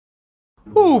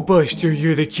Oh, Buster,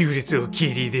 you're the cutest little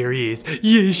kitty there is.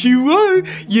 Yes, you are.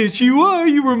 Yes, you are.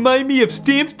 You remind me of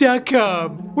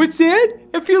Stamps.com. What's that?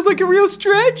 It feels like a real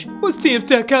stretch? Well,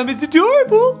 Stamps.com is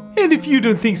adorable. And if you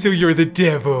don't think so, you're the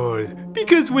devil.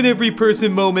 Because when every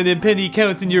person, moment, and penny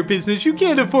counts in your business, you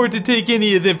can't afford to take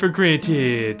any of them for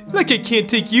granted. Like I can't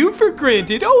take you for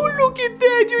granted. Oh, look at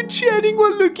that. You're chatting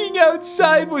while looking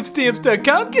outside. Well,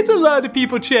 Stamps.com gets a lot of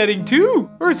people chatting too.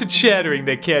 Or is it chattering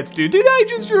that cats do? Did I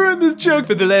just ruin this joke?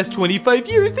 For the last 25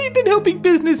 years, they've been helping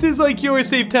businesses like yours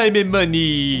save time and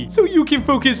money. So you can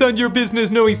focus on your business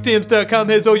knowing Stamps.com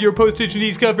has all your postage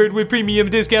needs covered with premium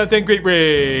discounts and great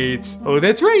rates. Oh,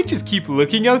 that's right. Just keep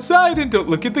looking outside and don't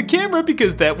look at the camera,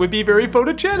 because that would be very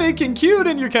photogenic and cute,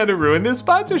 and you're kind of ruining this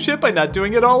sponsorship by not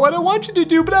doing it all what I want you to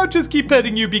do, but I'll just keep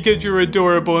petting you because you're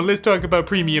adorable, and let's talk about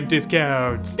premium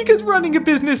discounts. Because running a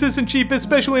business isn't cheap,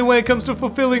 especially when it comes to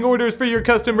fulfilling orders for your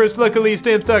customers. Luckily,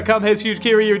 Stamps.com has huge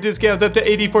carrier discounts up to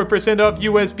 84% off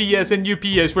USPS and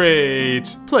UPS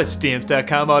rates. Plus,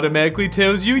 Stamps.com automatically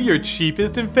tells you your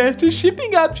cheapest and fastest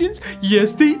shipping options.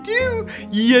 Yes, they do.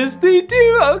 Yes, they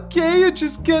do. Okay, you're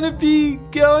just gonna be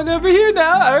going over here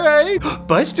now. All right.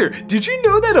 Buster, did you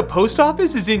know that a post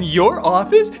office is in your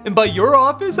office? And by your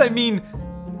office, I mean,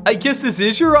 I guess this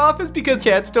is your office because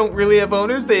cats don't really have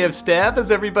owners, they have staff, as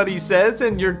everybody says,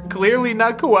 and you're clearly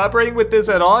not cooperating with this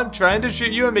at all. I'm trying to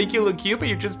shoot you and make you look cute, but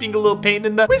you're just being a little pain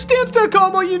in the... With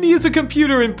Stamps.com, all you need is a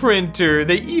computer and printer.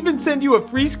 They even send you a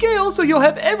free scale, so you'll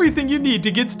have everything you need to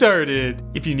get started.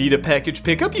 If you need a package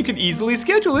pickup, you can easily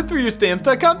schedule it through your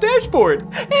Stamps.com dashboard.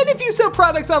 And if you sell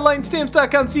products online,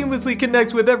 Stamps.com seamlessly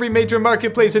connects with every major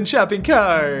marketplace and shopping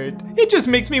cart. It just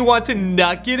makes me want to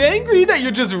not get angry that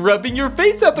you're just rubbing your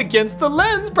face up against the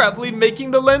lens, probably making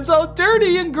the lens all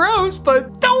dirty and gross, but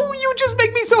oh, you just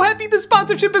make me so happy the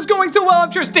sponsorship is going so well.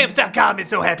 I'm sure Stamps.com is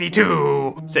so happy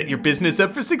too. Set your business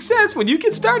up for success when you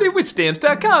get started with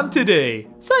Stamps.com today.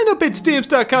 Sign up at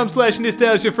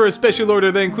Stamps.com/nostalgia for a special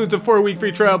order that includes a 4-week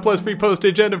free trial plus free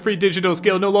postage and a free digital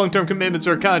scale. No long-term commitments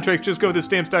or contracts. Just go to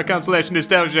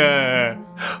Stamps.com/nostalgia.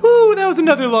 Ooh, that was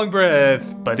another long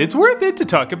breath. But it's worth it to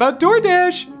talk about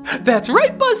DoorDash. That's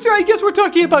right, Buster. I guess we're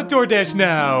talking about DoorDash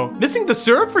now. Missing the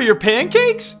syrup for your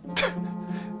pancakes?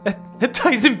 That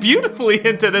ties in beautifully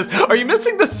into this. Are you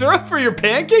missing the syrup for your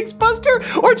pancakes, Buster?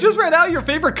 Or just ran out your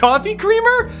favorite coffee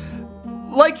creamer?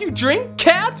 Like you drink,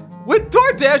 cat? With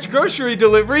DoorDash grocery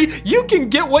delivery, you can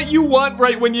get what you want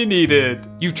right when you need it.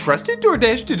 You trusted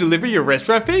DoorDash to deliver your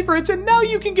restaurant favorites, and now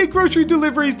you can get grocery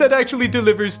deliveries that actually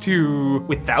delivers too.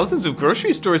 With thousands of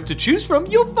grocery stores to choose from,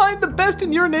 you'll find the best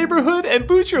in your neighborhood and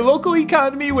boost your local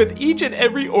economy with each and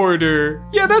every order.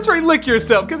 Yeah, that's right, lick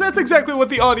yourself, because that's exactly what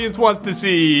the audience wants to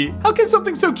see. How can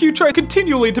something so cute try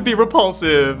continually to be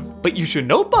repulsive? But you should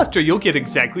know, Buster, you'll get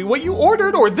exactly what you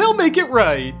ordered, or they'll make it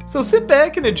right. So sit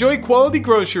back and enjoy quality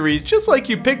groceries just like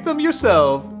you picked them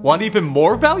yourself. Want even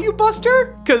more value,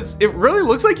 Buster? Cause it really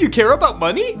looks like you care about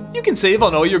money? You can save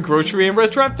on all your grocery and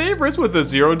restaurant favorites with a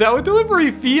 $0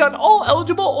 delivery fee on all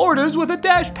eligible orders with a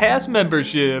Dash Pass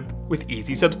membership. With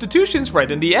easy substitutions right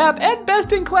in the app and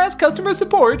best-in-class customer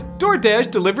support,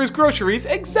 DoorDash delivers groceries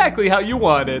exactly how you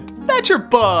want it. That's your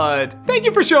butt. Thank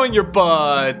you for showing your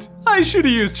butt. I should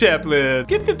have used Chaplin.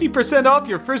 Get 50% off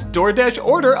your first DoorDash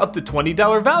order up to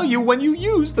 $20 value when you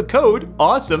use the code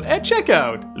AWESOME at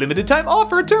checkout. Limited time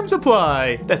offer, terms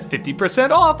apply. That's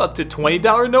 50% off up to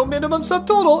 $20 no minimum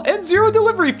subtotal and 0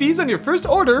 delivery fees on your first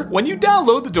order when you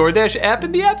download the DoorDash app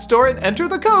in the App Store and enter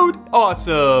the code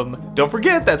AWESOME. Don't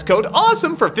forget, that's code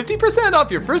AWESOME for 50%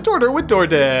 off your first order with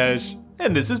DoorDash.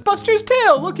 And this is Buster's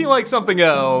tail looking like something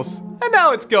else. And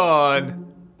now it's gone.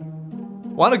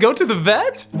 Want to go to the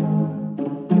vet?